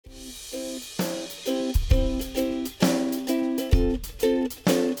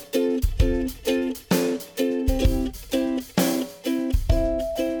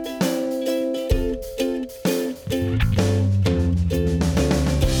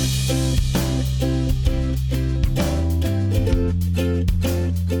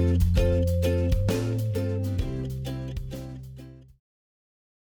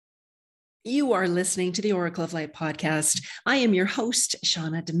You are listening to the Oracle of Light podcast. I am your host,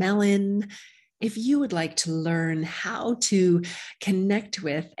 Shauna DeMellon. If you would like to learn how to connect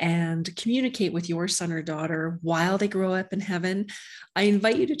with and communicate with your son or daughter while they grow up in heaven, I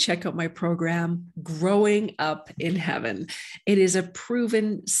invite you to check out my program, Growing Up in Heaven. It is a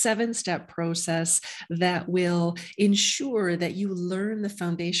proven 7-step process that will ensure that you learn the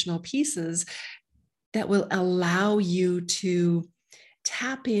foundational pieces that will allow you to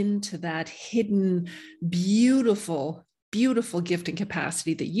tap into that hidden, beautiful gift and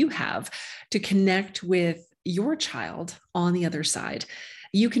capacity that you have to connect with your child on the other side.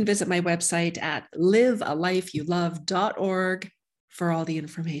 You can visit my website at livealifeyoulove.org for all the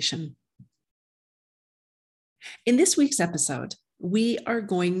information. In this week's episode, we are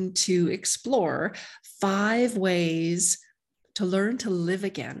going to explore 5 ways to learn to live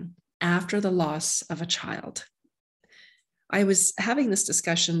again after the loss of a child. I was having this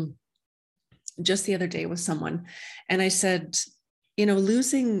discussion just the other day with someone, and I said,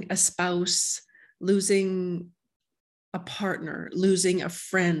 losing a spouse, losing a partner, losing a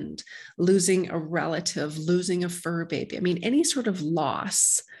friend, losing a relative, losing a fur baby. I mean, any sort of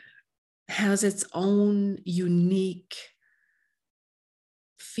loss has its own unique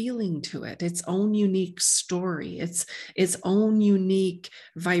feeling to it, its own unique story, its own unique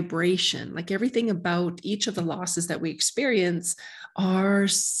vibration. Like everything about each of the losses that we experience are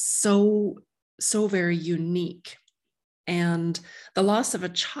so very unique. And the loss of a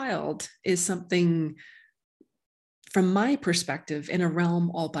child is something, from my perspective, in a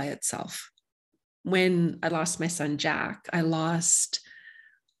realm all by itself. When I lost my son, Jack, I lost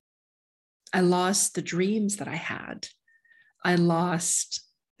the dreams that I had. I lost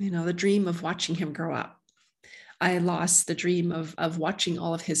the dream of watching him grow up. I lost the dream of watching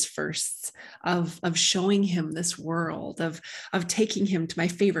all of his firsts, of showing him this world, of taking him to my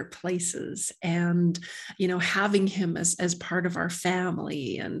favorite places and, having him as part of our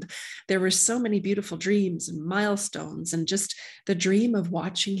family. And there were so many beautiful dreams and milestones, and just the dream of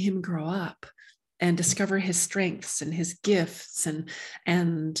watching him grow up and discover his strengths and his gifts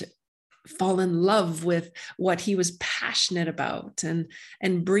and fall in love with what he was passionate about and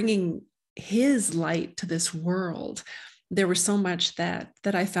bringing his light to this world. There was so much that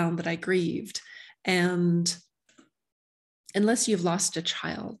I found that I grieved. And unless you've lost a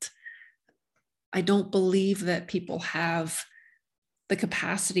child, I don't believe that people have the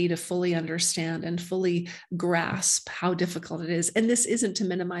capacity to fully understand and fully grasp how difficult it is. And this isn't to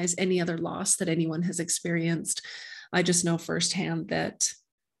minimize any other loss that anyone has experienced. I just know firsthand that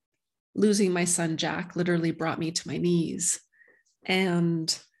losing my son, Jack, literally brought me to my knees.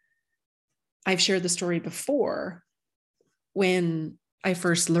 And I've shared the story before. When I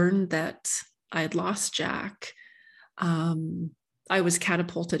first learned that I had lost Jack, I was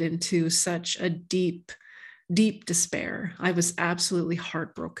catapulted into such a deep despair. I was absolutely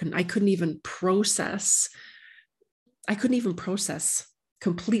heartbroken. I couldn't even process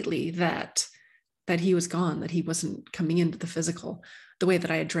completely that he was gone, that he wasn't coming into the physical the way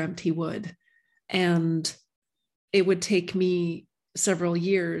that I had dreamt he would. And it would take me several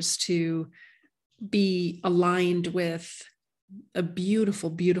years to be aligned with a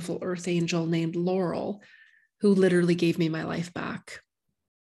beautiful earth angel named Laurel, who literally gave me my life back.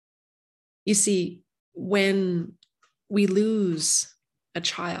 You see, when we lose a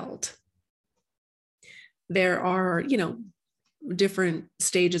child, there are, different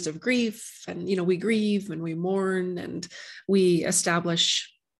stages of grief, and we grieve and we mourn and we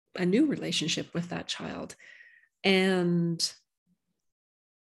establish a new relationship with that child. And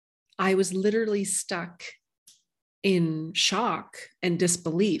I was literally stuck in shock and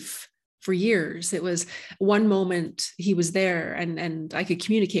disbelief for years. It was one moment he was there and I could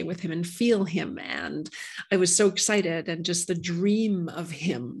communicate with him and feel him. And I was so excited, and just the dream of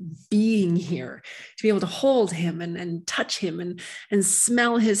him being here, to be able to hold him and touch him and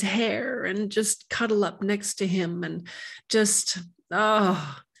smell his hair and just cuddle up next to him, and just the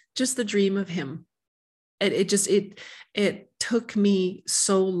dream of him. It took me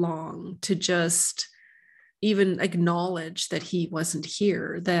so long to just even acknowledge that he wasn't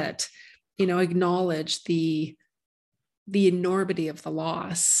here, that acknowledge the enormity of the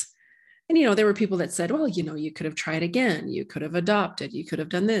loss. And there were people that said, well, you could have tried again, you could have adopted, you could have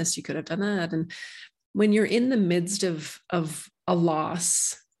done this, you could have done that. And when you're in the midst of a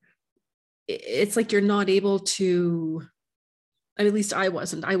loss, it's like you're not able to, at least I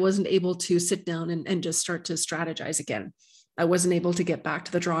wasn't able to sit down and just start to strategize again. I wasn't able to get back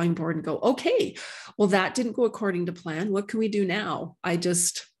to the drawing board and go, okay, well, that didn't go according to plan. What can we do now? I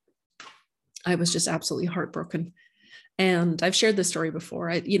was just absolutely heartbroken. And I've shared this story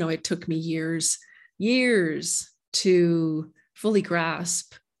before. It took me years to fully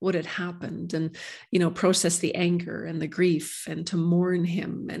grasp what had happened and, process the anger and the grief and to mourn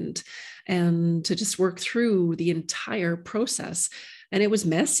him and to just work through the entire process. And it was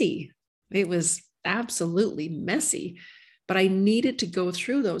messy. It was absolutely messy, but I needed to go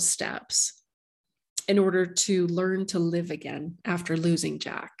through those steps in order to learn to live again after losing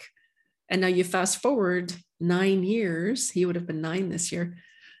Jack. And now you fast forward 9 years, he would have been 9 this year.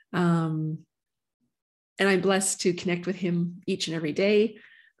 And I'm blessed to connect with him each and every day.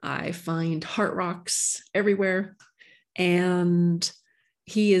 I find heart rocks everywhere. And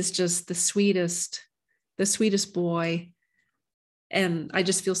he is just the sweetest boy. And I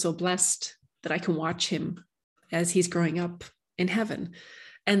just feel so blessed that I can watch him as he's growing up in heaven.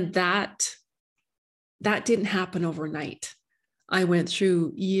 And that didn't happen overnight. I went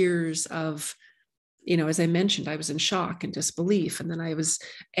through years of, as I mentioned, I was in shock and disbelief. And then I was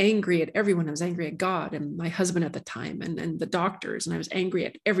angry at everyone. I was angry at God and my husband at the time and the doctors. And I was angry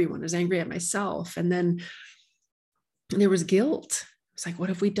at everyone. I was angry at myself. And then there was guilt. It's like,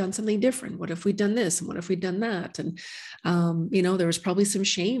 what if we'd done something different? What if we'd done this? And what if we'd done that? And, there was probably some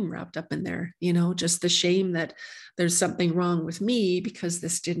shame wrapped up in there, just the shame that there's something wrong with me because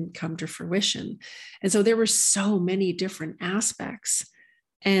this didn't come to fruition. And so there were so many different aspects.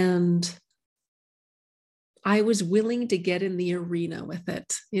 And I was willing to get in the arena with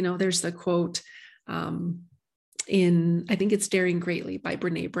it. There's the quote I think it's Daring Greatly by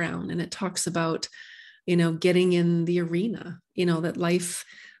Brene Brown. And it talks about, getting in the arena, that life,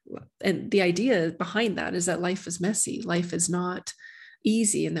 and the idea behind that is that life is messy. Life is not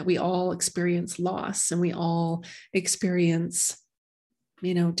easy, and that we all experience loss and we all experience,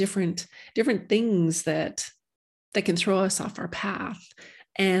 different things that can throw us off our path.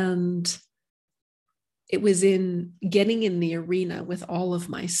 And it was in getting in the arena with all of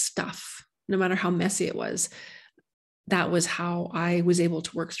my stuff, no matter how messy it was. That was how I was able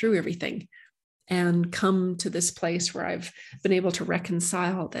to work through everything and come to this place where I've been able to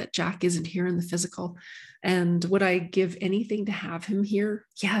reconcile that Jack isn't here in the physical. And would I give anything to have him here?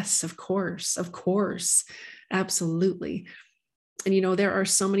 Yes, of course, absolutely. And, there are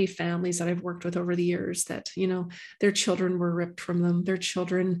so many families that I've worked with over the years that, their children were ripped from them. Their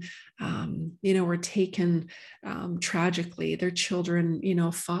children, were taken tragically. Their children,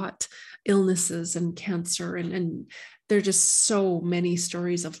 fought illnesses and cancer. And there are just so many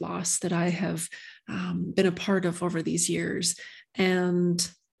stories of loss that I have been a part of over these years. And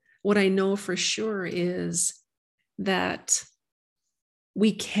what I know for sure is that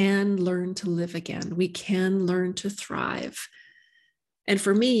we can learn to live again. We can learn to thrive. And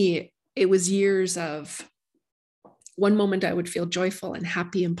for me, it was years of one moment I would feel joyful and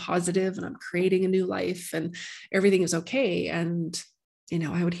happy and positive, and I'm creating a new life and everything is okay. And,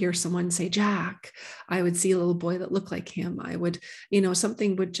 I would hear someone say, Jack. I would see a little boy that looked like him. I would,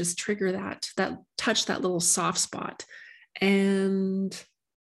 something would just trigger that touch that little soft spot. And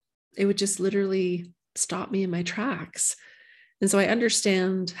it would just literally stop me in my tracks. And so I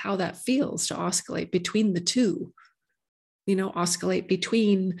understand how that feels to oscillate between the two. Oscillate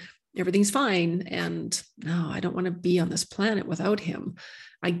between everything's fine and no, I don't want to be on this planet without him.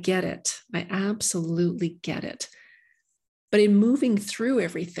 I get it. I absolutely get it. But in moving through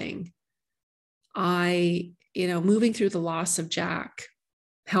everything, moving through the loss of Jack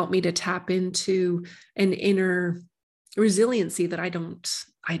helped me to tap into an inner resiliency that I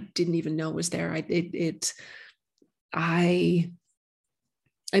didn't even know was there. I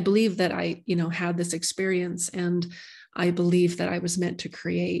believe that I, had this experience, and I believe that I was meant to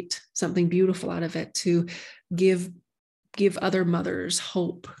create something beautiful out of it, to give other mothers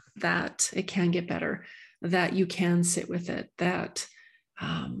hope that it can get better, that you can sit with it, that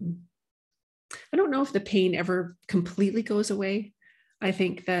I don't know if the pain ever completely goes away. I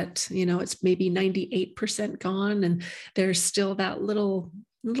think that, it's maybe 98% gone, and there's still that little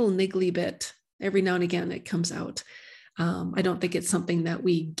niggly bit. Every now and again, it comes out. I don't think it's something that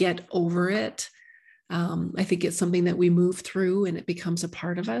we get over it. I think it's something that we move through and it becomes a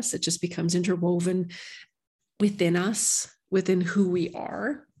part of us. It just becomes interwoven within us, within who we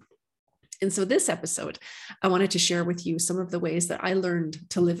are. And so this episode, I wanted to share with you some of the ways that I learned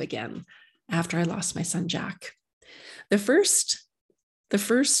to live again after I lost my son, Jack. The first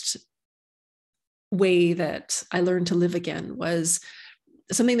way that I learned to live again was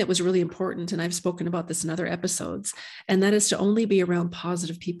something that was really important. And I've spoken about this in other episodes, and that is to only be around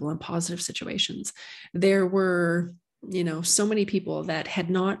positive people and positive situations. There were, so many people that had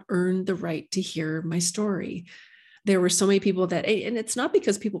not earned the right to hear my story. There were so many people that, and it's not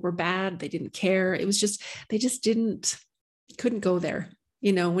because people were bad, they didn't care. It was just, they just didn't couldn't go there.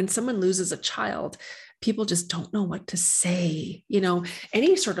 You know, when someone loses a child, people just don't know what to say. You know,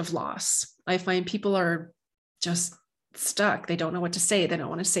 any sort of loss, I find people are just stuck. They don't know what to say. They don't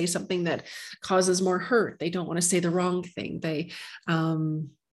want to say something that causes more hurt. They don't want to say the wrong thing.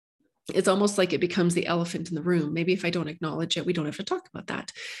 It's almost like it becomes the elephant in the room. Maybe if I don't acknowledge it, we don't have to talk about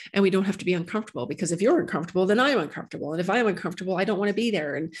that. And we don't have to be uncomfortable, because if you're uncomfortable, then I'm uncomfortable. And if I'm uncomfortable, I don't want to be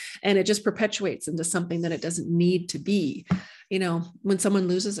there. And it just perpetuates into something that it doesn't need to be. You know, when someone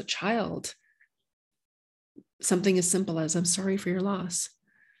loses a child, something as simple as, I'm sorry for your loss.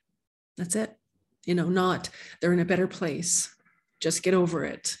 That's it. You know, not they're in a better place. Just get over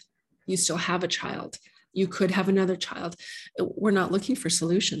it. You still have a child. You could have another child. We're not looking for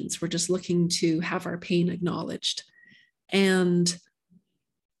solutions. We're just looking to have our pain acknowledged. And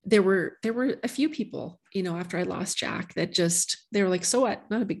there were a few people, you know, after I lost Jack, that just, they were like, so what?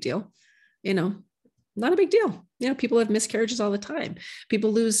 Not a big deal. You know, not a big deal. You know, people have miscarriages all the time.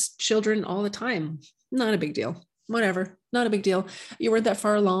 People lose children all the time. Not a big deal. Whatever, not a big deal. You weren't that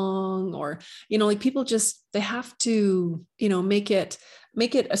far along, or, you know, like people just, they have to, you know, make it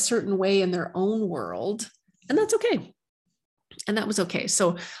a certain way in their own world. And that's okay. And that was okay.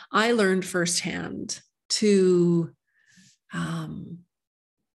 So I learned firsthand to, you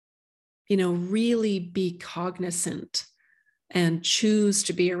know, really be cognizant and choose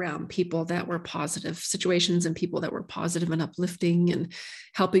to be around people that were positive, situations and people that were positive and uplifting and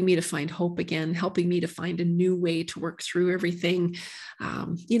helping me to find hope again, helping me to find a new way to work through everything.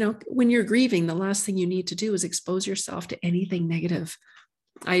 You know, when you're grieving, the last thing you need to do is expose yourself to anything negative.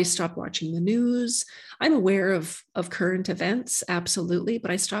 I stopped watching the news. I'm aware of current events, absolutely,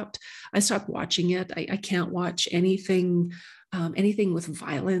 but I stopped watching it. I can't watch anything with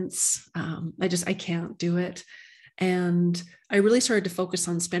violence. I can't do it. And I really started to focus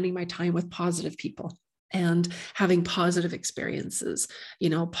on spending my time with positive people and having positive experiences, you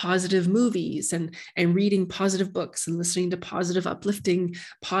know, positive movies and reading positive books and listening to positive, uplifting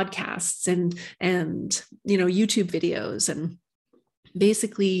podcasts and you know, YouTube videos, and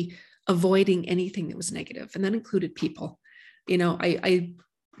basically avoiding anything that was negative. And that included people. You know, it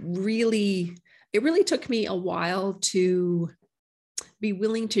really took me a while to be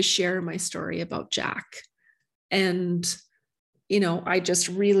willing to share my story about Jack. And, you know, I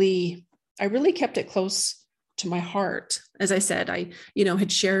really kept it close to my heart. As I said, I, you know,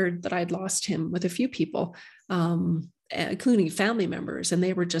 had shared that I'd lost him with a few people, including family members. And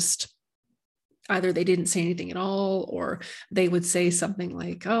they were just, either they didn't say anything at all, or they would say something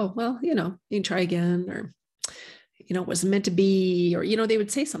like, oh, well, you know, you can try again, or, you know, it wasn't meant to be, or, you know, they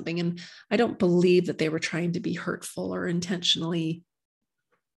would say something. And I don't believe that they were trying to be hurtful or intentionally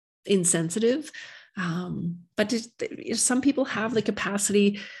insensitive. But some people have the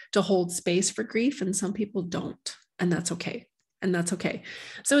capacity to hold space for grief, and some people don't, and that's okay.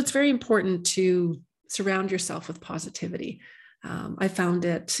 So it's very important to surround yourself with positivity. I found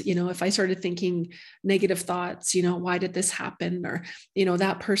it, you know, if I started thinking negative thoughts, you know, why did this happen? Or, you know,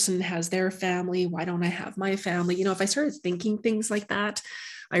 that person has their family, why don't I have my family? You know, if I started thinking things like that,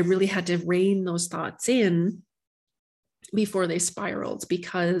 I really had to rein those thoughts in before they spiraled,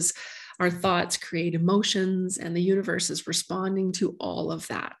 because our thoughts create emotions and the universe is responding to all of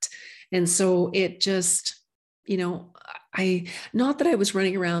that. And so it just, you know, not that I was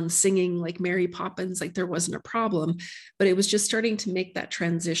running around singing like Mary Poppins, like there wasn't a problem, but it was just starting to make that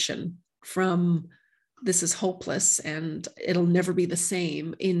transition from this is hopeless and it'll never be the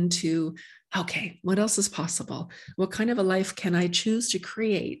same into, okay, what else is possible? What kind of a life can I choose to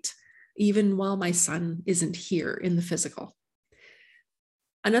create even while my son isn't here in the physical?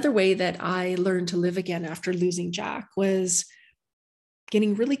 Another way that I learned to live again after losing Jack was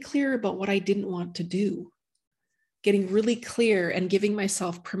getting really clear about what I didn't want to do, getting really clear and giving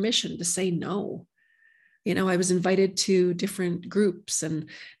myself permission to say no. You know, I was invited to different groups and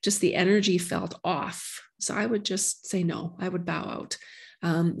just the energy felt off. So I would just say no, I would bow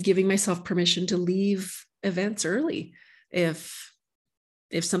out, giving myself permission to leave events early. If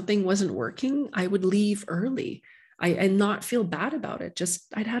something wasn't working, I would leave early. And not feel bad about it. Just,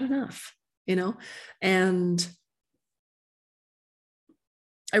 I'd had enough, you know? And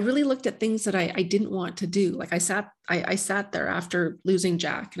I really looked at things that I didn't want to do. Like I sat there after losing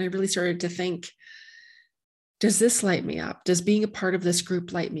Jack, and I really started to think, does this light me up? Does being a part of this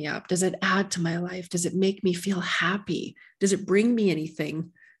group light me up? Does it add to my life? Does it make me feel happy? Does it bring me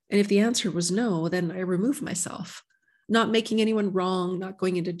anything? And if the answer was no, then I removed myself, not making anyone wrong, not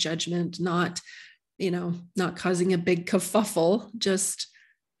going into judgment, not, you know, not causing a big kerfuffle, just,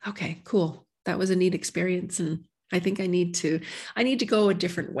 okay, cool. That was a neat experience. And I think I need to go a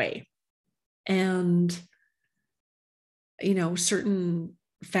different way. And certain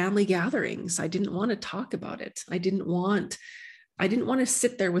family gatherings. I didn't want to talk about it. I didn't want to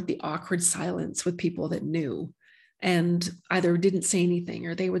sit there with the awkward silence with people that knew and either didn't say anything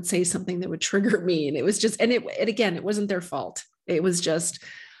or they would say something that would trigger me. And it was just, and again, it wasn't their fault. It was just,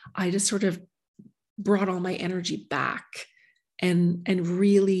 I just sort of brought all my energy back and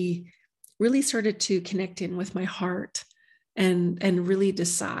really, really started to connect in with my heart and really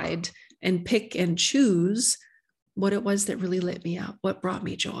decide and pick and choose what it was that really lit me up, what brought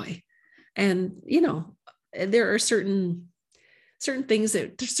me joy. And, there are certain things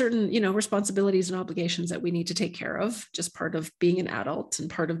that there's certain, responsibilities and obligations that we need to take care of, just part of being an adult and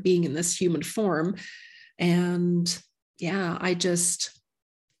part of being in this human form. And yeah, I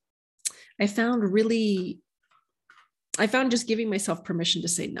found just giving myself permission to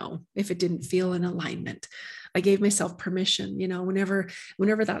say no if it didn't feel in alignment. I gave myself permission, whenever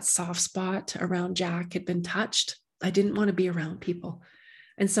that soft spot around Jack had been touched, I didn't want to be around people.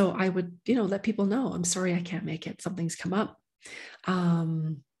 And so I would, let people know, I'm sorry, I can't make it. Something's come up.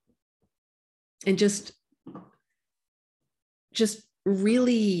 And just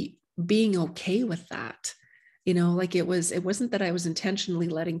really being okay with that, like it wasn't that I was intentionally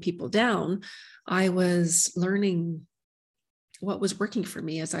letting people down. I was learning what was working for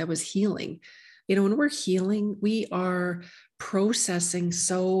me as I was healing. When we're healing, we are processing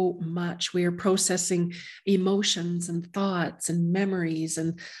so much. We are processing emotions and thoughts and memories.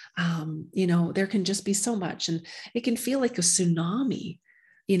 And, there can just be so much. And it can feel like a tsunami,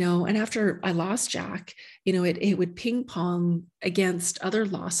 and after I lost Jack, it would ping pong against other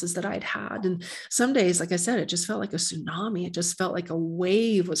losses that I'd had. And some days, like I said, it just felt like a tsunami. It just felt like a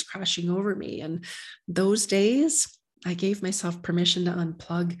wave was crashing over me. And those days, I gave myself permission to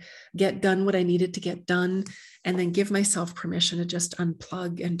unplug, get done what I needed to get done, and then give myself permission to just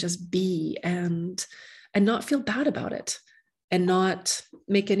unplug and just be and not feel bad about it and not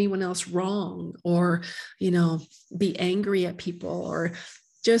make anyone else wrong or, be angry at people or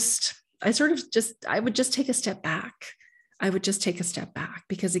I would just take a step back. I would just take a step back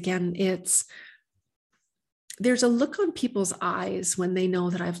because again, there's a look on people's eyes when they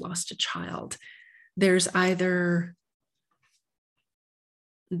know that I've lost a child. There's either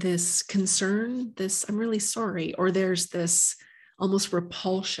this concern, this I'm really sorry, or there's this almost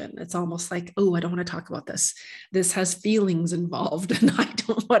repulsion. It's almost like, oh, I don't want to talk about this. This has feelings involved and I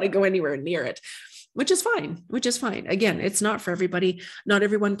don't want to go anywhere near it, which is fine. Again, it's not for everybody. Not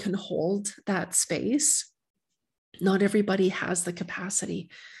everyone can hold that space. Not everybody has the capacity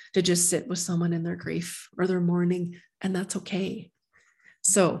to just sit with someone in their grief or their mourning, and that's okay.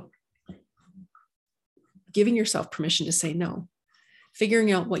 So giving yourself permission to say no,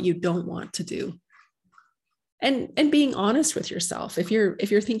 figuring out what you don't want to do, and being honest with yourself. If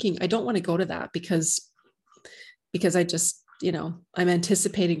you're thinking, I don't want to go to that because I just, I'm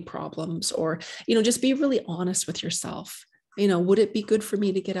anticipating problems, or, just be really honest with yourself. Would it be good for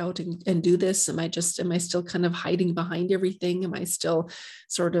me to get out and do this? Am I still kind of hiding behind everything? Am I still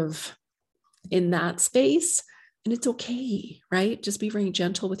sort of in that space? And it's okay, right? Just be very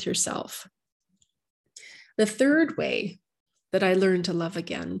gentle with yourself. The third way that I learned to love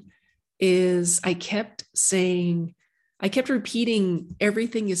again is I kept repeating,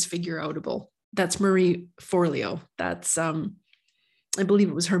 everything is figure outable. That's Marie Forleo. That's, I believe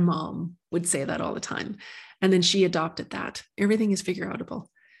it was her mom would say that all the time. And then she adopted that. Everything is figure outable.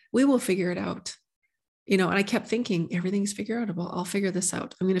 We will figure it out. And I kept thinking, everything's figure outable. I'll figure this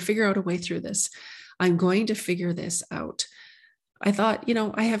out. I'm going to figure out a way through this. I'm going to figure this out. I thought,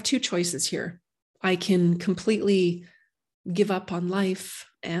 I have two choices here. I can completely give up on life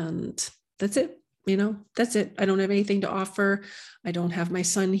and that's it. That's it. I don't have anything to offer. I don't have my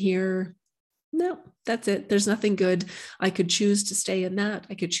son here. No, that's it. There's nothing good. I could choose to stay in that.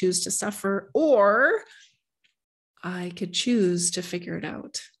 I could choose to suffer, or I could choose to figure it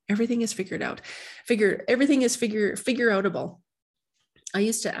out. Everything is figured out. Everything is figure outable. I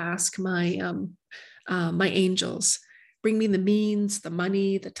used to ask my my angels, bring me the means, the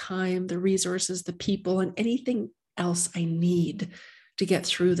money, the time, the resources, the people, and anything else I need to get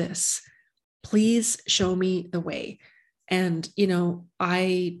through this. Please show me the way. And,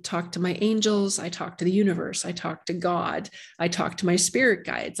 I talk to my angels, I talk to the universe, I talk to God, I talk to my spirit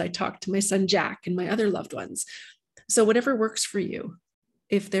guides, I talk to my son, Jack, and my other loved ones. So whatever works for you.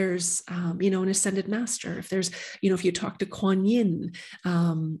 If there's, an ascended master, if there's, if you talk to Kuan Yin,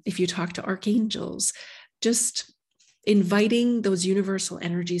 if you talk to archangels, just inviting those universal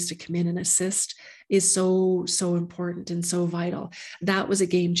energies to come in and assist is so, so important and so vital. That was a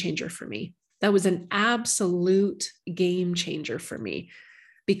game changer for me. That was an absolute game changer for me,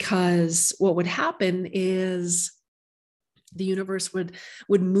 because what would happen is The universe would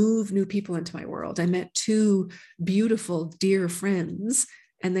move new people into my world. I met two beautiful, dear friends,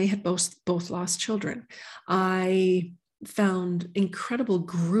 and they had both lost children. I found incredible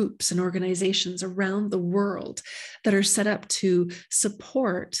groups and organizations around the world that are set up to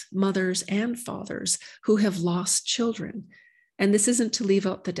support mothers and fathers who have lost children. And this isn't to leave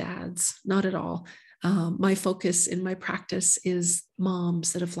out the dads, not at all. My focus in my practice is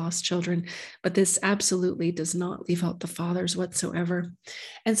moms that have lost children, but this absolutely does not leave out the fathers whatsoever.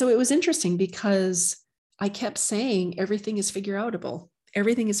 And so it was interesting because I kept saying, everything is figure outable.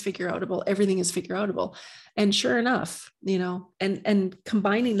 Everything is figure outable. Everything is figure outable. And sure enough, and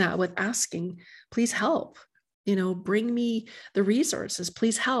combining that with asking, please help, bring me the resources,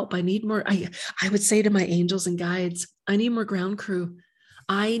 please help. I need more. I would say to my angels and guides, I need more ground crew.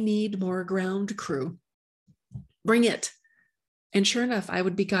 I need more ground crew. Bring it. And sure enough, I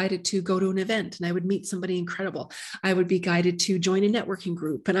would be guided to go to an event and I would meet somebody incredible. I would be guided to join a networking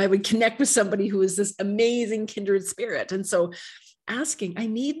group and I would connect with somebody who is this amazing kindred spirit. And so asking, I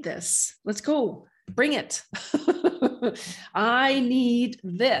need this. Let's go. Bring it. I need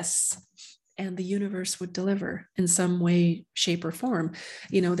this. And the universe would deliver in some way, shape, or form.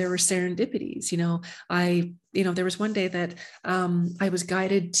 There were serendipities. There was one day that I was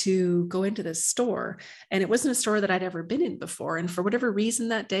guided to go into this store, and it wasn't a store that I'd ever been in before. And for whatever reason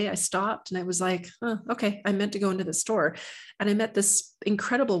that day, I stopped and I was like, okay, I meant to go into the store. And I met this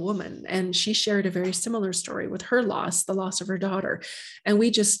incredible woman, and she shared a very similar story with her loss, the loss of her daughter. And we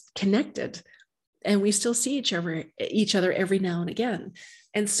just connected, and we still see each other every now and again.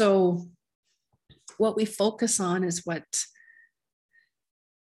 And so what we focus on is what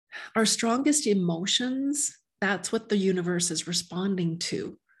our strongest emotions, that's what the universe is responding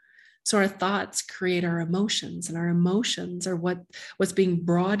to. So our thoughts create our emotions, and our emotions are what's being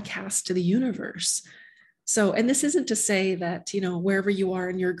broadcast to the universe. So, and this isn't to say that, wherever you are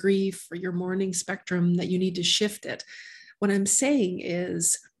in your grief or your mourning spectrum, that you need to shift it. What I'm saying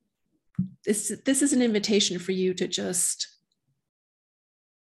is this is an invitation for you to just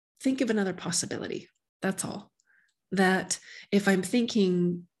think of another possibility. That's all. That if I'm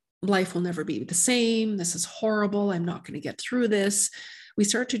thinking life will never be the same, this is horrible, I'm not going to get through this, we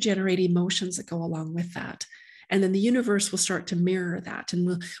start to generate emotions that go along with that. And then the universe will start to mirror that,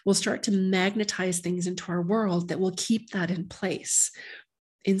 and we'll start to magnetize things into our world that will keep that in place.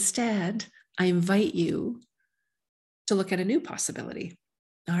 Instead, I invite you to look at a new possibility.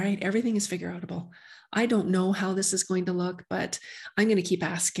 All right, everything is figure outable. I don't know how this is going to look, but I'm going to keep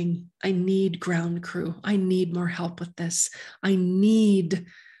asking. I need ground crew. I need more help with this. I need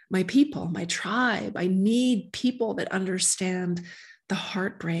my people, my tribe. I need people that understand the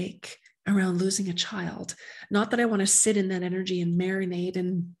heartbreak around losing a child. Not that I want to sit in that energy and marinate,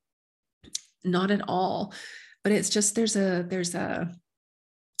 and not at all, but it's just there's a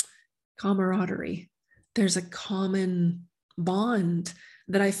camaraderie. There's a common bond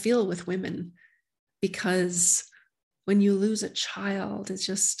that I feel with women. Because when you lose a child, it's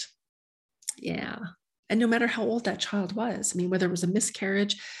just, yeah. And no matter how old that child was, whether it was a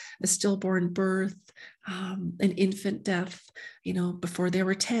miscarriage, a stillborn birth, an infant death, before they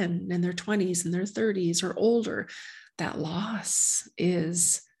were 10, in their 20s, in their 30s or older, that loss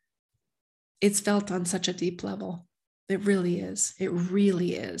it's felt on such a deep level. It really is. It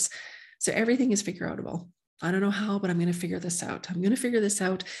really is. So everything is figure outable. I don't know how, but I'm going to figure this out. I'm going to figure this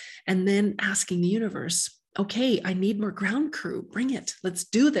out. And then asking the universe, okay, I need more ground crew. Bring it. Let's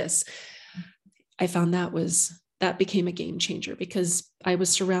do this. I found that became a game changer, because I was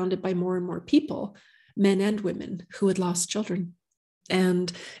surrounded by more and more people, men and women, who had lost children.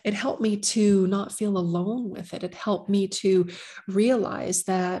 And it helped me to not feel alone with it. It helped me to realize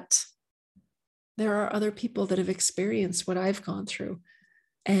that there are other people that have experienced what I've gone through.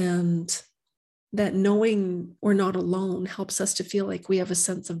 And that knowing we're not alone helps us to feel like we have a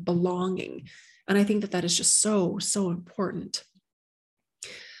sense of belonging. And I think that is just so, so important.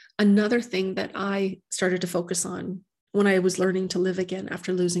 Another thing that I started to focus on when I was learning to live again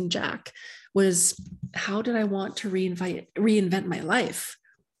after losing Jack was, how did I want to reinvent my life?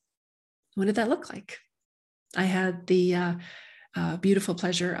 What did that look like? I had the beautiful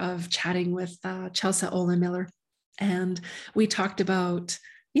pleasure of chatting with Chelsea Olin Miller. And we talked about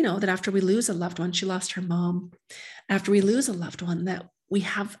that after we lose a loved one, she lost her mom. After we lose a loved one, that we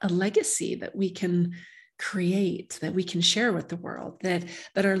have a legacy that we can create, that we can share with the world, that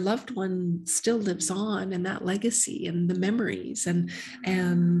our loved one still lives on, and that legacy and the memories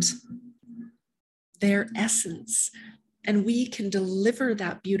and their essence. And we can deliver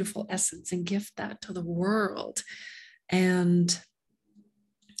that beautiful essence and gift that to the world. And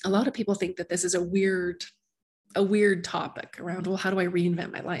a lot of people think that this is a weird a weird topic around, well, how do I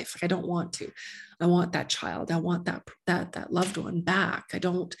reinvent my life? Like, I don't want to. I want that child. I want that loved one back. I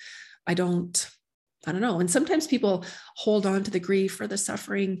don't know. And sometimes people hold on to the grief or the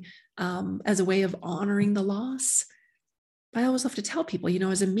suffering as a way of honoring the loss. But I always love to tell people,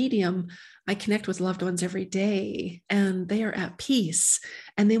 as a medium, I connect with loved ones every day, and they are at peace,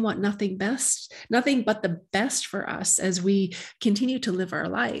 and they want nothing but the best for us as we continue to live our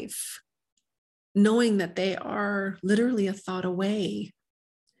life, knowing that they are literally a thought away.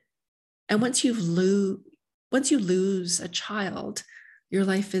 And once you lose a child, your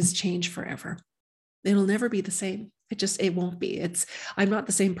life is changed forever. It'll never be the same. It won't be. I'm not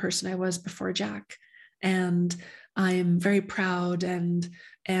the same person I was before Jack. And I'm very proud and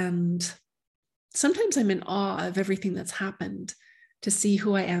sometimes I'm in awe of everything that's happened to see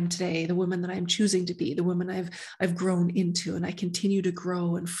who I am today, the woman that I'm choosing to be, the woman I've grown into, and I continue to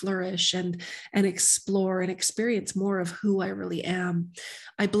grow and flourish and explore and experience more of who I really am.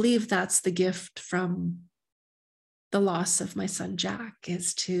 I believe that's the gift from the loss of my son Jack,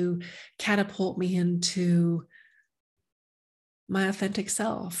 is to catapult me into my authentic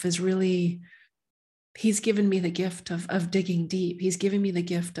self. Is really, he's given me the gift of digging deep. He's given me the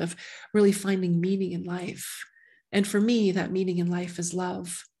gift of really finding meaning in life. And for me, that meaning in life is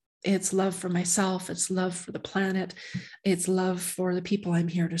love. It's love for myself. It's love for the planet. It's love for the people I'm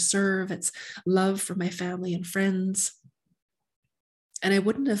here to serve. It's love for my family and friends. And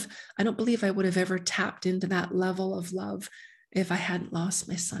I don't believe I would have ever tapped into that level of love if I hadn't lost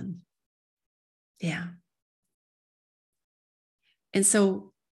my son. Yeah. And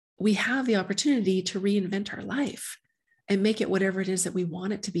so we have the opportunity to reinvent our life and make it whatever it is that we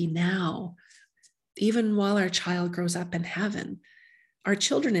want it to be now, even while our child grows up in heaven. Our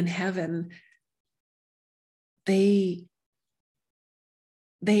children in heaven, they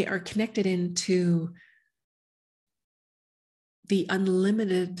are connected into the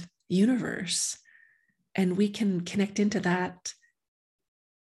unlimited universe, and we can connect into that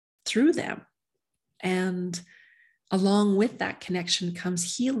through them. And along with that connection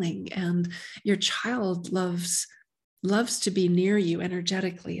comes healing, and your child loves to be near you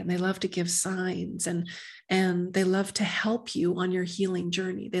energetically, and they love to give signs, and they love to help you on your healing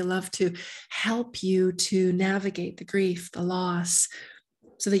journey. They love to help you to navigate the grief, the loss,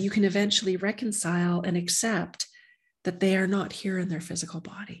 so that you can eventually reconcile and accept that they are not here in their physical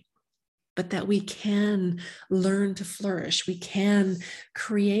body, but that we can learn to flourish. We can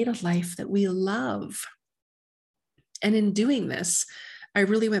create a life that we love. And in doing this, I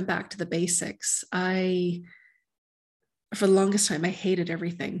really went back to the basics. For the longest time, I hated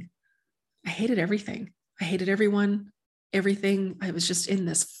everything. I hated everything. I hated everyone, everything. I was just in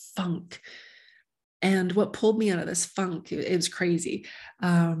this funk. And what pulled me out of this funk, it was crazy.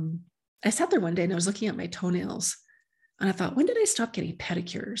 I sat there one day and I was looking at my toenails, and I thought, when did I stop getting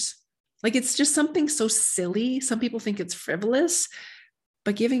pedicures? Like, it's just something so silly. Some people think it's frivolous,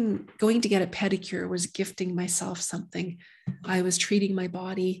 but going to get a pedicure was gifting myself something. I was treating my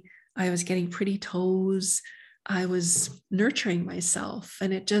body. I was getting pretty toes. I was nurturing myself,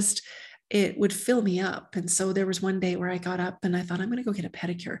 and it would fill me up. And so there was one day where I got up and I thought, I'm going to go get a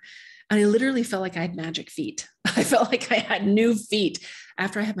pedicure. And I literally felt like I had magic feet. I felt like I had new feet.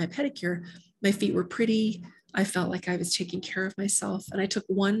 After I had my pedicure, my feet were pretty. I felt like I was taking care of myself. And I took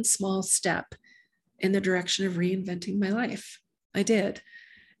one small step in the direction of reinventing my life. I did.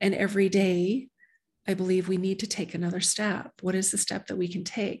 And every day, I believe we need to take another step. What is the step that we can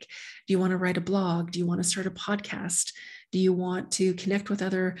take? Do you want to write a blog? Do you want to start a podcast? Do you want to connect with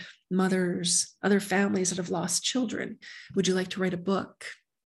other mothers, other families that have lost children? Would you like to write a book?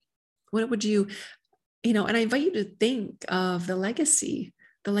 What would you, and I invite you to think of the legacy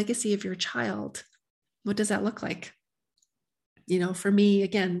of your child. What does that look like? For me,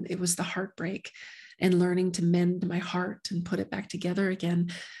 again, it was the heartbreak and learning to mend my heart and put it back together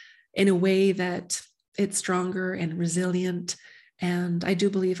again in a way that it's stronger and resilient. And I do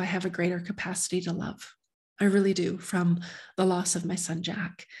believe I have a greater capacity to love. I really do, from the loss of my son,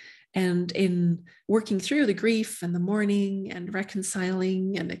 Jack. And in working through the grief and the mourning and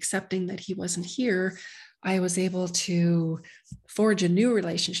reconciling and accepting that he wasn't here, I was able to forge a new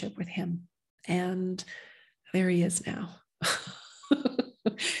relationship with him. And there he is now.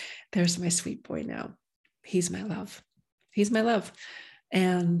 There's my sweet boy now. He's my love. He's my love.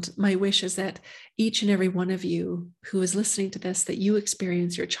 And my wish is that each and every one of you who is listening to this, that you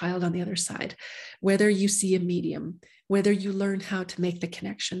experience your child on the other side, whether you see a medium, whether you learn how to make the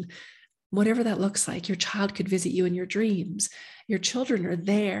connection, whatever that looks like. Your child could visit you in your dreams. Your children are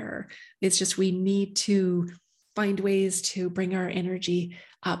there. It's just we need to find ways to bring our energy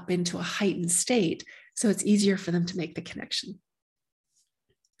up into a heightened state So it's easier for them to make the connection.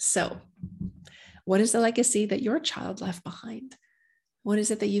 So what is the legacy that your child left behind? What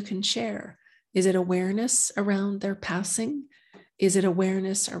is it that you can share? Is it awareness around their passing? Is it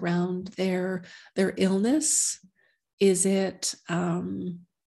awareness around their illness? Is it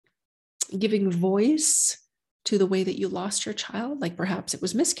giving voice to the way that you lost your child? Like perhaps it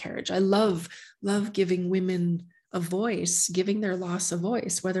was miscarriage. I love giving women a voice, giving their loss a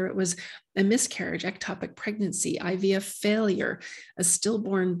voice, whether it was a miscarriage, ectopic pregnancy, IVF failure, a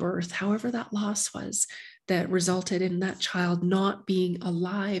stillborn birth, however that loss was that resulted in that child not being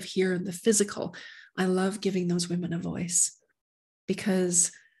alive here in the physical. I love giving those women a voice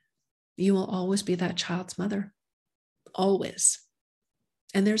because you will always be that child's mother, always.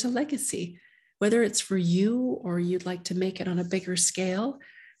 And there's a legacy, whether it's for you or you'd like to make it on a bigger scale.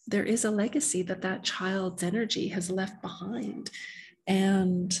 There is a legacy that child's energy has left behind.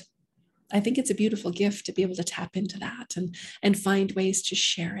 And I think it's a beautiful gift to be able to tap into that and find ways to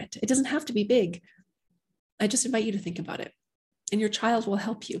share it. It doesn't have to be big. I just invite you to think about it, and your child will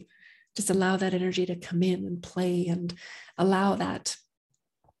help you. Just allow that energy to come in and play and allow that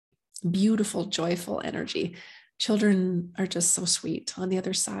beautiful, joyful energy. Children are just so sweet on the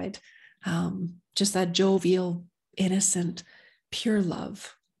other side. Just that jovial, innocent, pure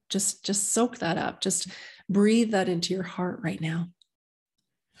love. Just soak that up. Just breathe that into your heart right now.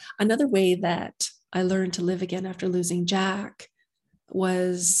 Another way that I learned to live again after losing Jack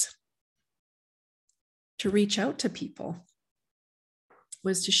was to reach out to people,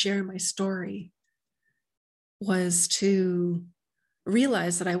 was to share my story, was to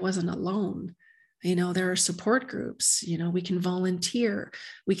realize that I wasn't alone. There are support groups, we can volunteer,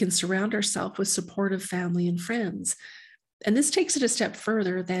 we can surround ourselves with supportive family and friends. And this takes it a step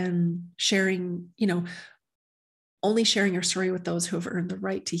further than sharing, only sharing our story with those who have earned the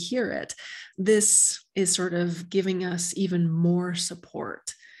right to hear it. This is sort of giving us even more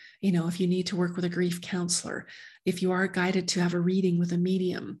support. If you need to work with a grief counselor, if you are guided to have a reading with a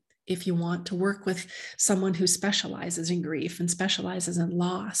medium, if you want to work with someone who specializes in grief and specializes in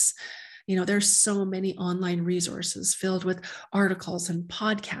loss, there's so many online resources filled with articles and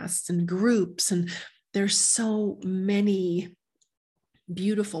podcasts and groups, and there's so many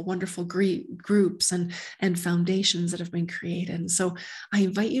beautiful, wonderful groups and foundations that have been created. And so I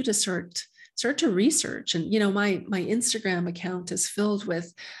invite you to start to research. And my Instagram account is filled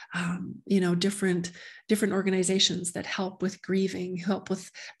with different organizations that help with grieving, help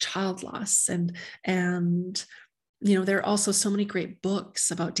with child loss, and there are also so many great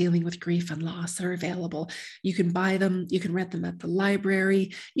books about dealing with grief and loss that are available. You can buy them, you can rent them at the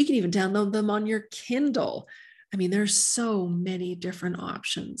library, you can even download them on your Kindle. There's so many different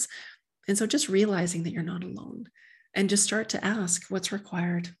options. And so just realizing that you're not alone, and just start to ask what's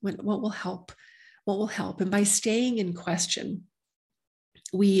required, what will help, And by staying in question,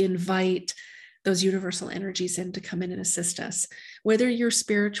 we invite those universal energies in to come in and assist us. Whether you're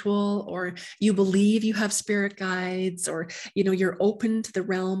spiritual or you believe you have spirit guides, or you're open to the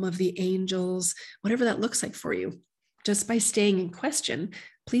realm of the angels, whatever that looks like for you, just by staying in question,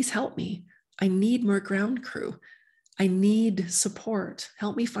 please help me. I need more ground crew. I need support.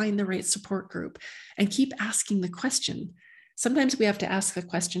 Help me find the right support group, and keep asking the question. Sometimes we have to ask the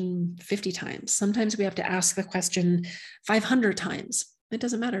question 50 times. Sometimes we have to ask the question 500 times. It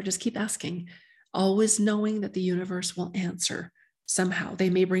doesn't matter. Just keep asking, always knowing that the universe will answer somehow. They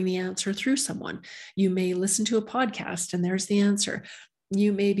may bring the answer through someone. You may listen to a podcast and there's the answer.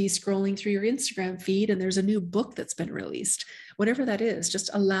 You may be scrolling through your Instagram feed and there's a new book that's been released. Whatever that is,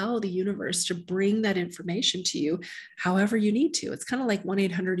 just allow the universe to bring that information to you however you need to. It's kind of like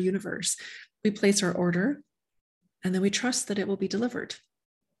 1-800-Universe. We place our order and then we trust that it will be delivered.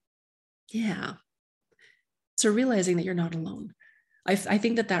 Yeah. So realizing that you're not alone. I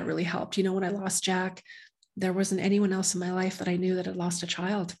think that really helped. When I lost Jack, there wasn't anyone else in my life that I knew that had lost a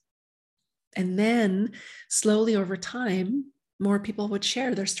child. And then slowly over time, more people would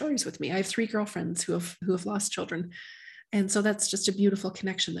share their stories with me. I have 3 girlfriends who have lost children. And so that's just a beautiful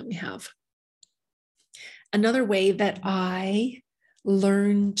connection that we have. Another way that I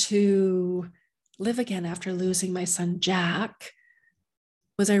learned to live again after losing my son, Jack,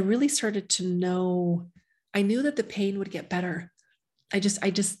 was I really started to know, I knew that the pain would get better. I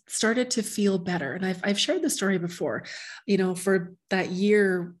just started to feel better. And I've shared the story before, for that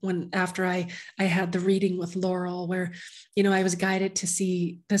year after I had the reading with Laurel, where, I was guided to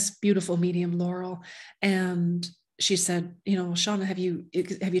see this beautiful medium, Laurel. And she said, Shauna, have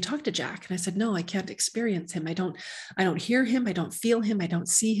you talked to Jack? And I said, no, I can't experience him. I don't hear him. I don't feel him. I don't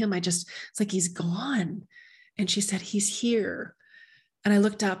see him. It's like he's gone. And she said, he's here. And I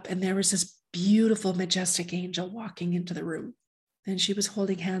looked up and there was this beautiful, majestic angel walking into the room. And she was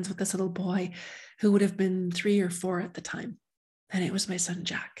holding hands with this little boy who would have been 3 or 4 at the time. And it was my son,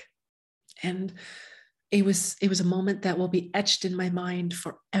 Jack. And it was a moment that will be etched in my mind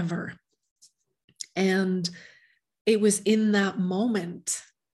forever. And it was in that moment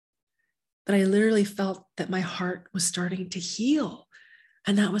that I literally felt that my heart was starting to heal.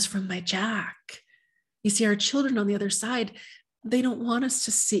 And that was from my Jack. You see, our children on the other side, they don't want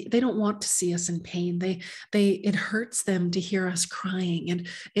to see us in pain. It hurts them to hear us crying, and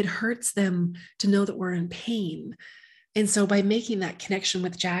it hurts them to know that we're in pain. And so by making that connection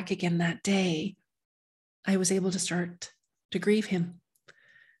with Jack again that day, I was able to start to grieve him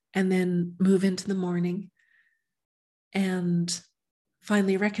and then move into the morning and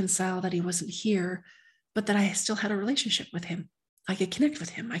finally reconcile that he wasn't here, but that I still had a relationship with him. I could connect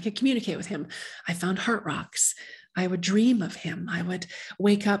with him. I could communicate with him. I found heart rocks. I would dream of him. I would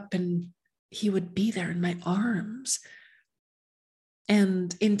wake up and he would be there in my arms.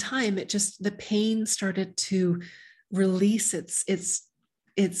 And in time, the pain started to release its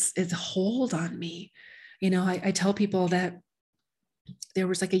hold on me. I tell people that there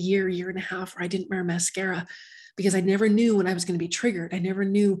was like a year and a half where I didn't wear mascara because I never knew when I was going to be triggered. I never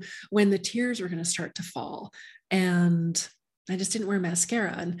knew when the tears were going to start to fall. And I just didn't wear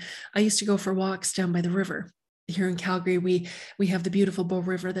mascara. And I used to go for walks down by the river. Here in Calgary, we have the beautiful Bow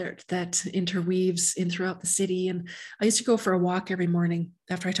River that interweaves in throughout the city. And I used to go for a walk every morning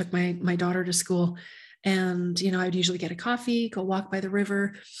after I took my daughter to school. And, I'd usually get a coffee, go walk by the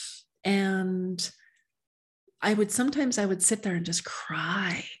river. And I would sit there and just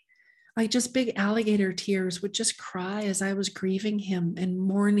cry. Like just big alligator tears would just cry as I was grieving him and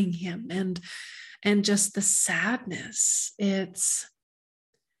mourning him and just the sadness. It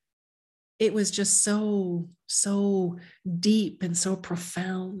was just so deep and so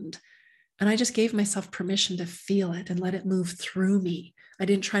profound. And I just gave myself permission to feel it and let it move through me. I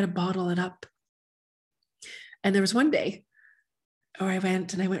didn't try to bottle it up. And there was one day where I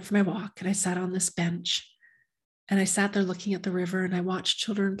went for my walk and I sat on this bench and I sat there looking at the river and I watched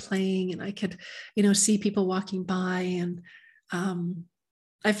children playing and I could, see people walking by. And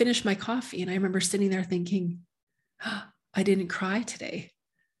I finished my coffee and I remember sitting there thinking, I didn't cry today.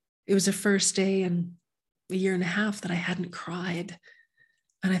 It was the first day in a year and a half that I hadn't cried.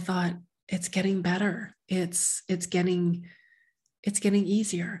 And I thought, it's getting better. It's getting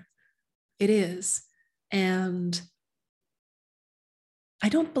easier. It is. And I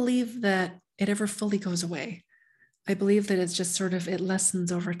don't believe that it ever fully goes away. I believe that it's just it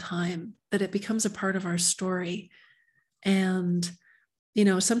lessens over time, that it becomes a part of our story. And,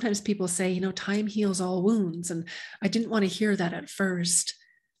 sometimes people say, time heals all wounds. And I didn't want to hear that at first.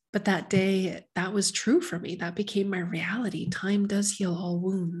 But that day, that was true for me. That became my reality. Time does heal all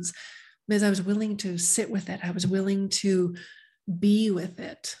wounds. Because I was willing to sit with it. I was willing to be with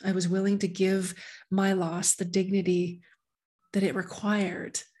it. I was willing to give my loss the dignity that it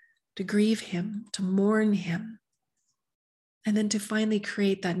required, to grieve him, to mourn him, and then to finally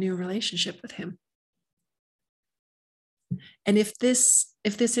create that new relationship with him. And if this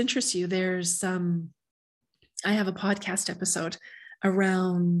interests you, there's I have a podcast episode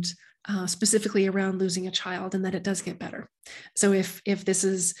around specifically around losing a child, and that it does get better. So if this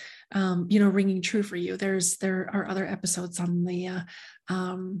is ringing true for you, there are other episodes on the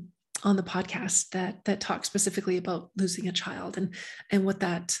podcast that talk specifically about losing a child and what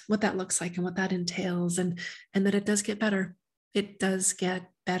that looks like and what that entails, and that it does get better. It does get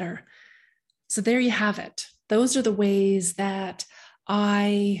better. So there you have it. Those are the ways that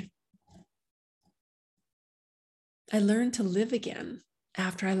I learned to live again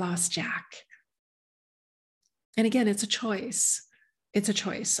after I lost Jack. And again, it's a choice. It's a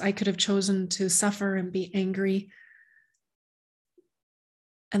choice. I could have chosen to suffer and be angry.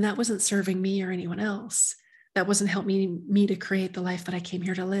 And that wasn't serving me or anyone else. That wasn't helping me to create the life that I came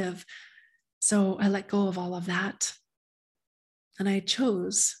here to live. So I let go of all of that. And I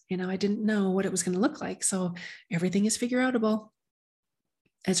chose, I didn't know what it was going to look like. So everything is figure outable.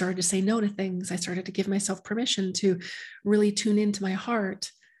 I started to say no to things. I started to give myself permission to really tune into my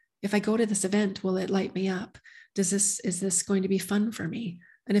heart. If I go to this event, will it light me up? Is this going to be fun for me?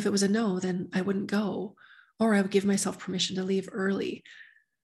 And if it was a no, then I wouldn't go, or I would give myself permission to leave early,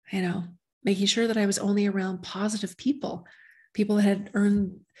 making sure that I was only around positive people that had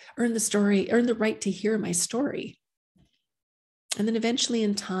earned the right to hear my story. And then eventually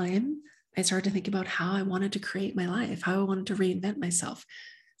in time, I started to think about how I wanted to create my life, how I wanted to reinvent myself,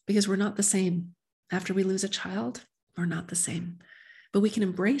 because we're not the same. After we lose a child, we're not the same. But we can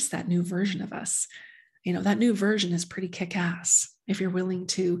embrace that new version of us. That new version is pretty kick-ass if you're willing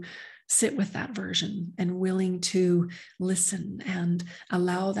to sit with that version and willing to listen and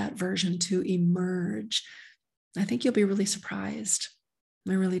allow that version to emerge, I think you'll be really surprised.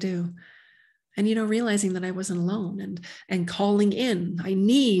 I really do. And, realizing that I wasn't alone and calling in, I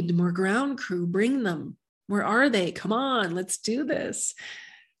need more ground crew, bring them. Where are they? Come on, let's do this.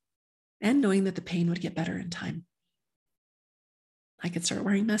 And knowing that the pain would get better in time. I could start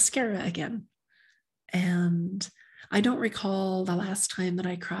wearing mascara again. And I don't recall the last time that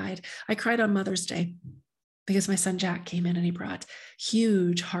I cried. I cried on Mother's Day because my son Jack came in and he brought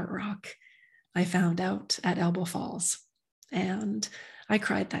huge heart rock, I found out at Elbow Falls. And I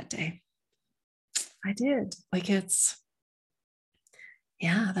cried that day. I did. That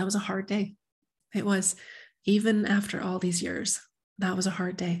was a hard day. It was, even after all these years, that was a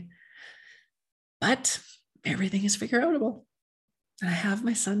hard day. But everything is figure outable. And I have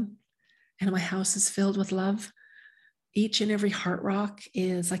my son, and my house is filled with love. Each and every heart rock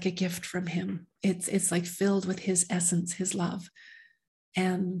is like a gift from him. It's like filled with his essence, his love.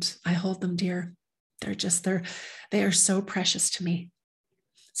 And I hold them dear. They are so precious to me.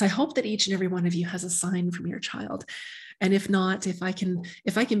 So I hope that each and every one of you has a sign from your child. And if not, if I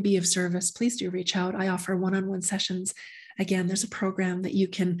can be of service, please do reach out. I offer one-on-one sessions. Again, there's a program that you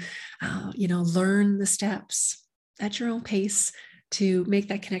can, learn the steps at your own pace to make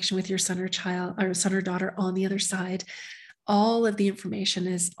that connection with your son or child or son or daughter on the other side. All of the information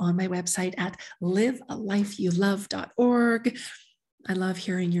is on my website at livealifeyoulove.org. I love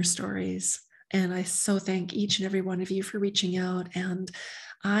hearing your stories. And I so thank each and every one of you for reaching out. And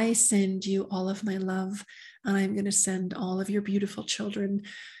I send you all of my love. And I'm going to send all of your beautiful children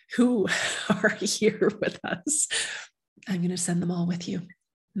who are here with us. I'm going to send them all with you.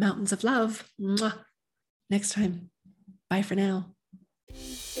 Mountains of love. Mwah. Next time. Bye for now.